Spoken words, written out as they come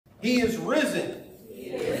He is risen. He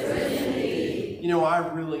is risen indeed. You know, I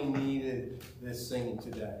really needed this singing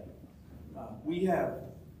today.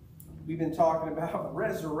 We've been talking about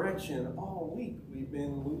resurrection all week. We've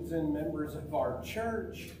been losing members of our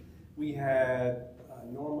church. We had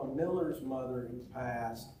Norma Miller's mother who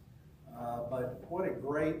passed. But what a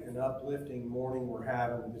great and uplifting morning we're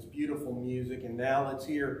having with this beautiful music. And now let's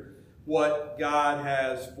hear what God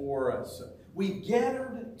has for us. We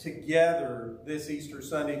gathered together this Easter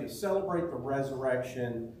Sunday to celebrate the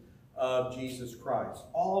resurrection of Jesus Christ.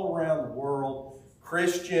 All around the world,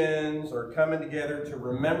 Christians are coming together to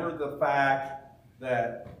remember the fact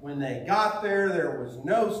that when they got there, there was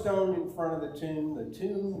no stone in front of the tomb. The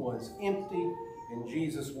tomb was empty, and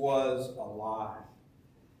Jesus was alive.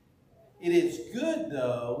 It is good,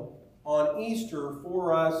 though, on Easter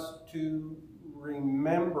for us to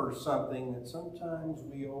remember something that sometimes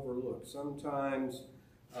we overlook. Sometimes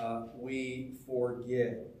we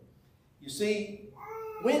forget. You see,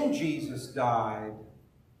 when Jesus died,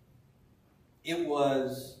 it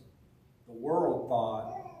was, the world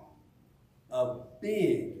thought, a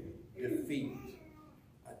big defeat,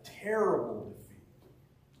 a terrible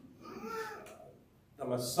defeat. The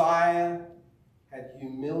Messiah had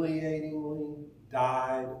humiliatingly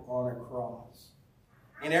died on a cross.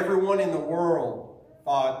 And everyone in the world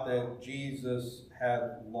thought that Jesus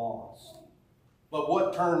had lost. But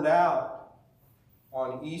what turned out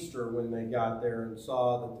on Easter when they got there and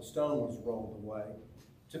saw that the stone was rolled away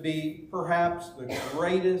to be perhaps the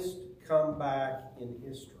greatest comeback in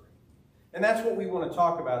history. And that's what we want to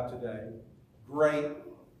talk about today, great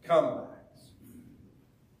comebacks.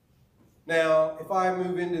 Now, if I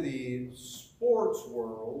move into the sports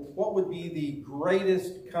world, what would be the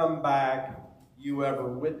greatest comeback you ever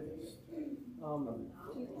witnessed?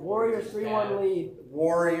 Warriors 3-1 lead.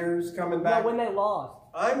 Warriors coming back? No, when they lost.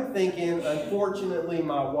 I'm thinking, unfortunately,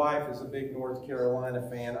 my wife is a big North Carolina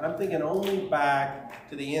fan. I'm thinking only back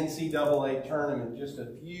to the NCAA tournament just a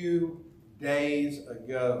few days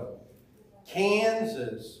ago.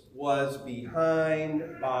 Kansas was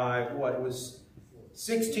behind by, what, it was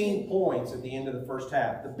 16 points at the end of the first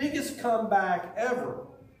half. The biggest comeback ever.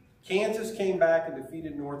 Kansas came back and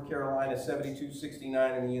defeated North Carolina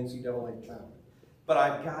 72-69 in the NCAA tournament. But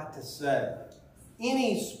I've got to say,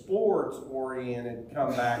 any sports-oriented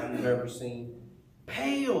comeback we've ever seen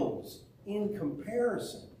pales in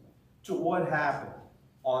comparison to what happened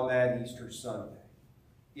on that Easter Sunday.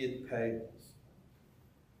 It pales.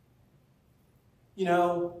 You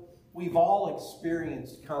know, we've all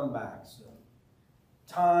experienced comebacks.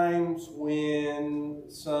 Times when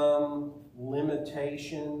some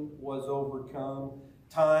limitation was overcome,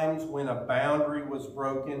 times when a boundary was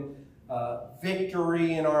broken,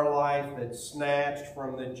 victory in our life that snatched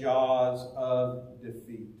from the jaws of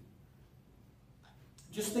defeat.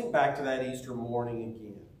 Just think back to that Easter morning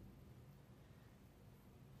again.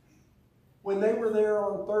 When they were there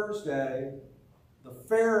on Thursday, the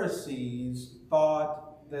Pharisees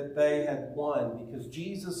thought that they had won because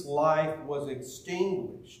Jesus' life was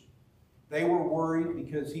extinguished. They were worried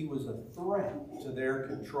because he was a threat to their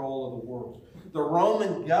control of the world. The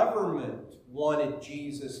Roman government wanted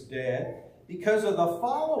Jesus dead because of the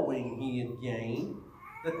following he had gained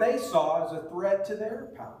that they saw as a threat to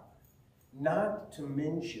their power. Not to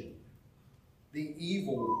mention the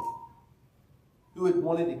evil one who had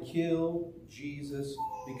wanted to kill Jesus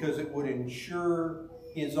because it would ensure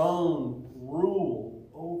his own rule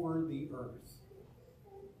over the earth.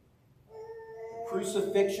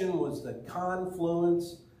 Crucifixion was the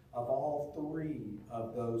confluence of all three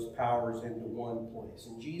of those powers into one place.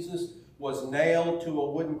 And Jesus was nailed to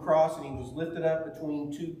a wooden cross, and he was lifted up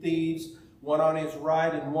between two thieves, one on his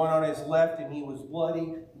right and one on his left, and he was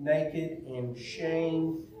bloody, naked, and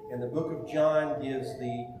shamed. And the book of John gives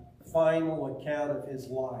the final account of his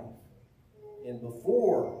life. And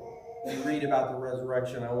before we read about the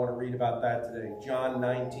resurrection, I want to read about that today. John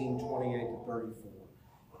 19:28-34.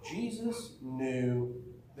 Jesus knew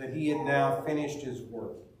that he had now finished his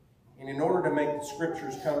work. And in order to make the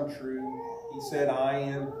scriptures come true, he said, I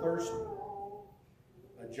am thirsty.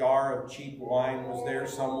 A jar of cheap wine was there.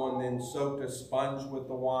 Someone then soaked a sponge with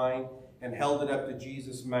the wine and held it up to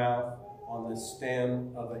Jesus' mouth on the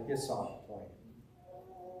stem of a hyssop plant.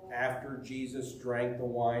 After Jesus drank the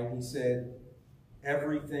wine, he said,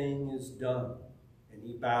 everything is done. And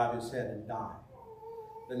he bowed his head and died.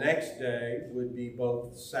 The next day would be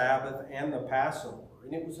both the Sabbath and the Passover.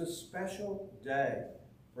 And it was a special day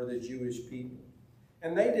for the Jewish people.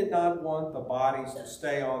 And they did not want the bodies to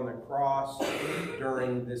stay on the cross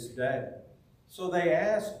during this day. So they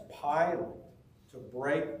asked Pilate to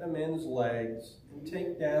break the men's legs and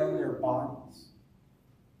take down their bodies.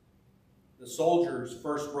 The soldiers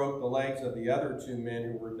first broke the legs of the other two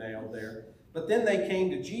men who were nailed there. But then they came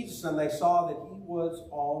to Jesus and they saw that he was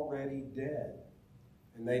already dead.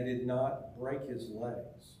 And they did not break his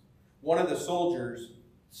legs. One of the soldiers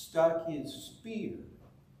stuck his spear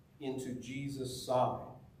into Jesus' side,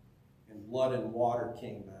 and blood and water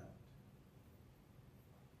came out.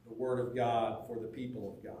 The word of God for the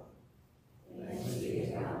people of God. Thanks be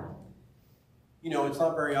to God. You know, it's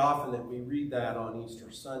not very often that we read that on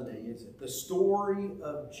Easter Sunday, is it? The story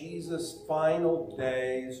of Jesus' final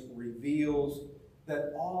days reveals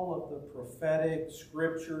that all of the prophetic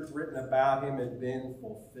scriptures written about him had been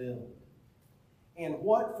fulfilled. And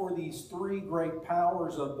what for these three great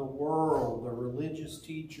powers of the world, the religious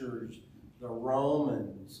teachers, the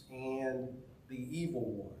Romans, and the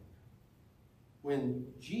evil one? When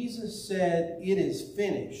Jesus said, "It is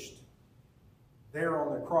finished," there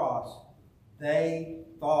on the cross, they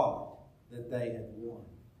thought that they had won.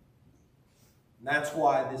 And that's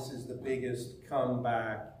why this is the biggest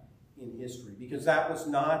comeback in history, because that was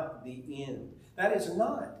not the end. That is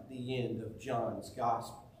not the end of John's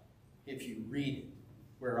gospel, if you read it,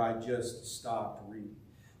 where I just stopped reading.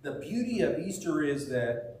 The beauty of Easter is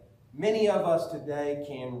that many of us today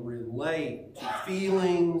can relate to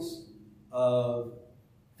feelings of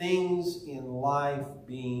things in life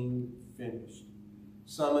being finished.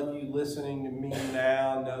 Some of you listening to me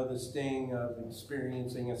now know the sting of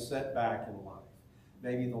experiencing a setback in life.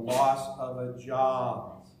 Maybe the loss of a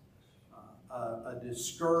job, a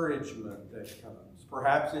discouragement that comes.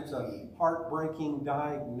 Perhaps it's a heartbreaking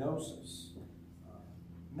diagnosis.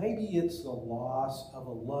 Maybe it's the loss of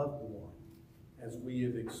a loved one, as we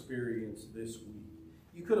have experienced this week.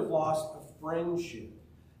 You could have lost a friendship,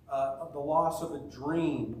 the loss of a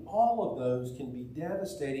dream. All of those can be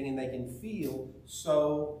devastating, and they can feel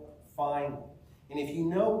so final. And if you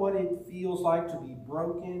know what it feels like to be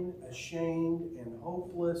broken, ashamed, and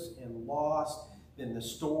hopeless and lost, then the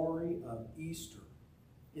story of Easter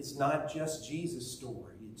is not just Jesus'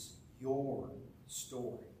 story, it's your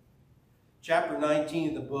story. Chapter 19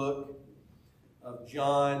 of the book of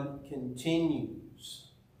John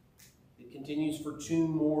continues. It continues for 2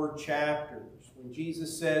 more chapters. When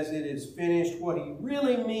Jesus says it is finished, what he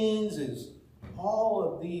really means is all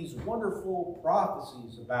of these wonderful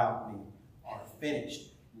prophecies about me are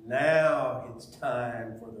finished. Now it's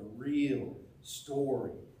time for the real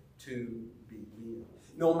story to begin.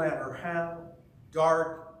 No matter how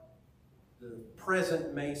dark the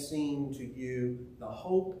present may seem to you, the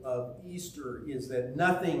hope of Easter is that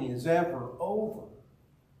nothing is ever over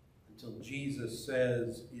until Jesus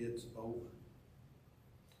says it's over.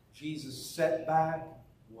 Jesus' setback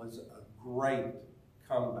was a great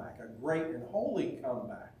comeback, a great and holy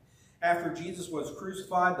comeback. After Jesus was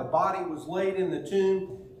crucified, the body was laid in the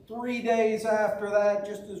tomb. 3 days after that,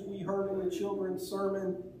 just as we heard in the children's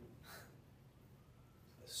sermon,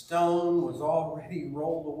 the stone was already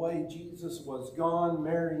rolled away. Jesus was gone.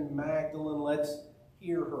 Mary Magdalene, let's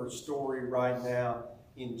hear her story right now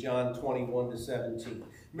in John 21-17.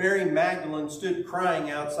 Mary Magdalene stood crying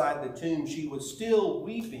outside the tomb. She was still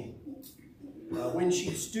weeping when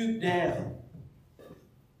she stooped down,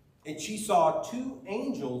 and she saw 2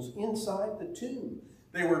 angels inside the tomb.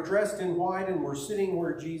 They were dressed in white and were sitting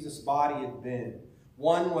where Jesus' body had been.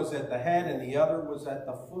 One was at the head and the other was at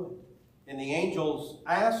the foot. And the angels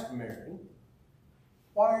asked Mary,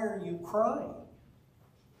 "Why are you crying?"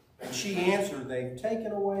 And she answered, "They've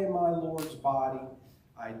taken away my Lord's body.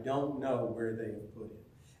 I don't know where they have put it."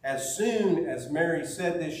 As soon as Mary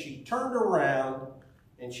said this, she turned around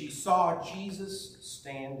and she saw Jesus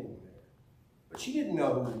standing there. But she didn't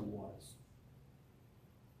know who he was.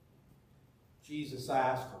 Jesus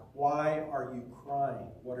asked her, "Why are you crying?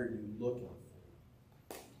 What are you looking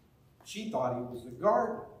for?" She thought he was the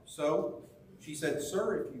gardener. So she said,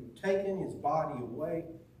 "Sir, if you've taken his body away,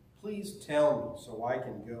 please tell me so I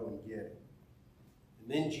can go and get it." And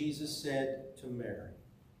then Jesus said to Mary,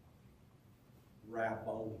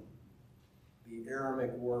 Rabboni. The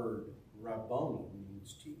Aramaic word Rabboni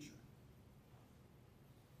means teacher.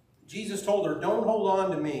 Jesus told her, "Don't hold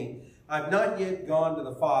on to me. I've not yet gone to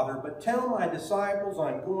the Father, but tell my disciples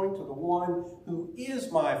I'm going to the one who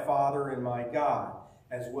is my Father and my God,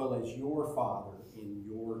 as well as your Father and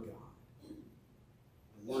your God."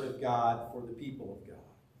 The word of God for the people of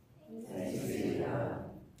God. Thanks be to God.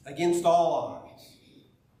 Against all odds,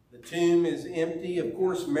 the tomb is empty. Of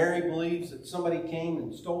course, Mary believes that somebody came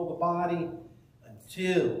and stole the body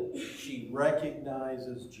until she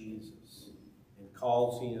recognizes Jesus and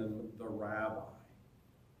calls him the Rabbi.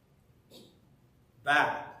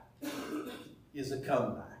 That is a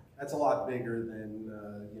comeback. That's a lot bigger than,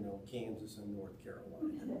 Kansas and North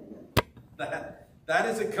Carolina. That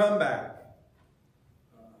is a comeback.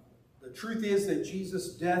 The truth is that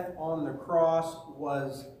Jesus' death on the cross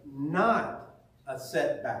was not a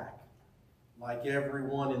setback like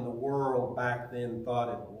everyone in the world back then thought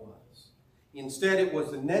it was. Instead, it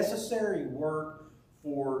was the necessary work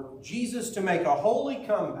for Jesus to make a holy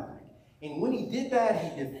comeback. And when he did that,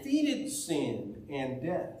 he defeated sin and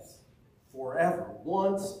death forever,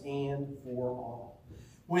 once and for all.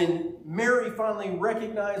 When Mary finally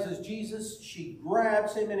recognizes Jesus, she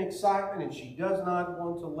grabs him in excitement and she does not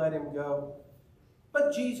want to let him go.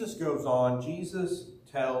 But Jesus goes on. Jesus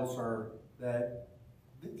tells her that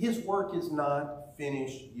his work is not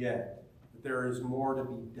finished yet, that there is more to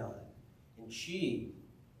be done. And she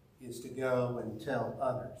is to go and tell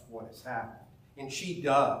others what has happened. And she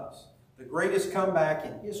does. The greatest comeback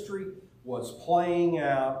in history was playing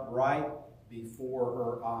out right before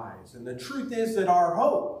her eyes. And the truth is that our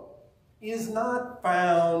hope is not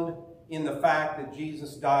found in the fact that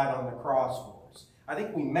Jesus died on the cross for us. I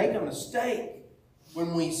think we make a mistake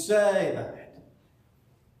when we say that.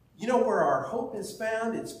 You know where our hope is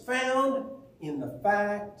found? It's found in the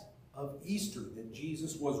fact of Easter, that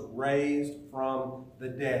Jesus was raised from the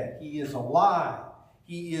dead. He is alive.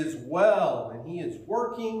 He is well, and he is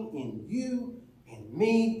working in you and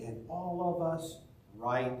me and all of us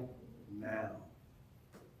right now.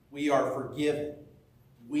 We are forgiven.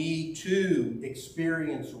 We too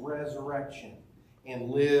experience resurrection and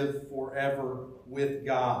live forever with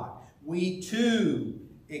God. We too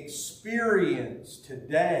experience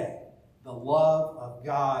today the love of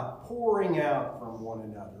God pouring out from one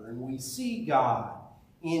another. And we see God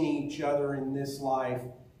in each other in this life,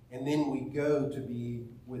 and then we go to be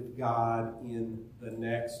with God in the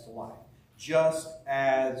next life, just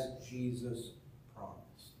as Jesus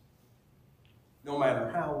promised. No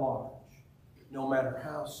matter how large, no matter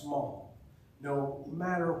how small, no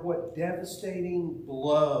matter what devastating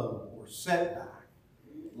blow or setback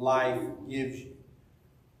life gives you,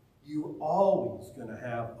 you're always going to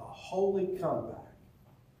have a holy comeback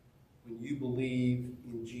when you believe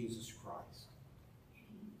in Jesus Christ.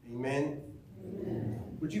 Amen? Amen.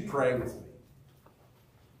 Would you pray with me?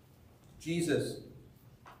 Jesus,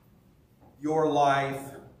 your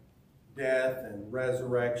life, death, and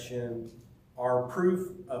resurrection are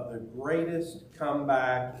proof of the greatest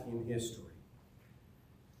comeback in history.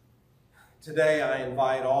 Today, I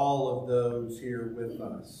invite all of those here with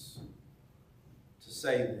us to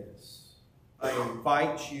say this. I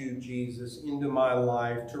invite you, Jesus, into my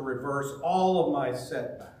life to reverse all of my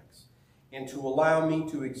setbacks and to allow me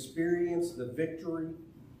to experience the victory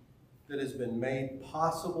that has been made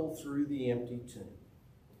possible through the empty tomb.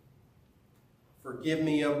 Forgive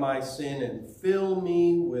me of my sin and fill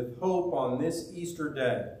me with hope on this Easter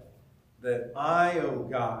day, that I, O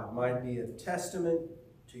God, might be a testament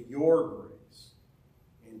to your grace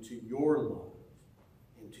and to your love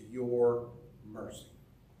and to your mercy.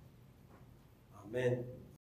 Amen.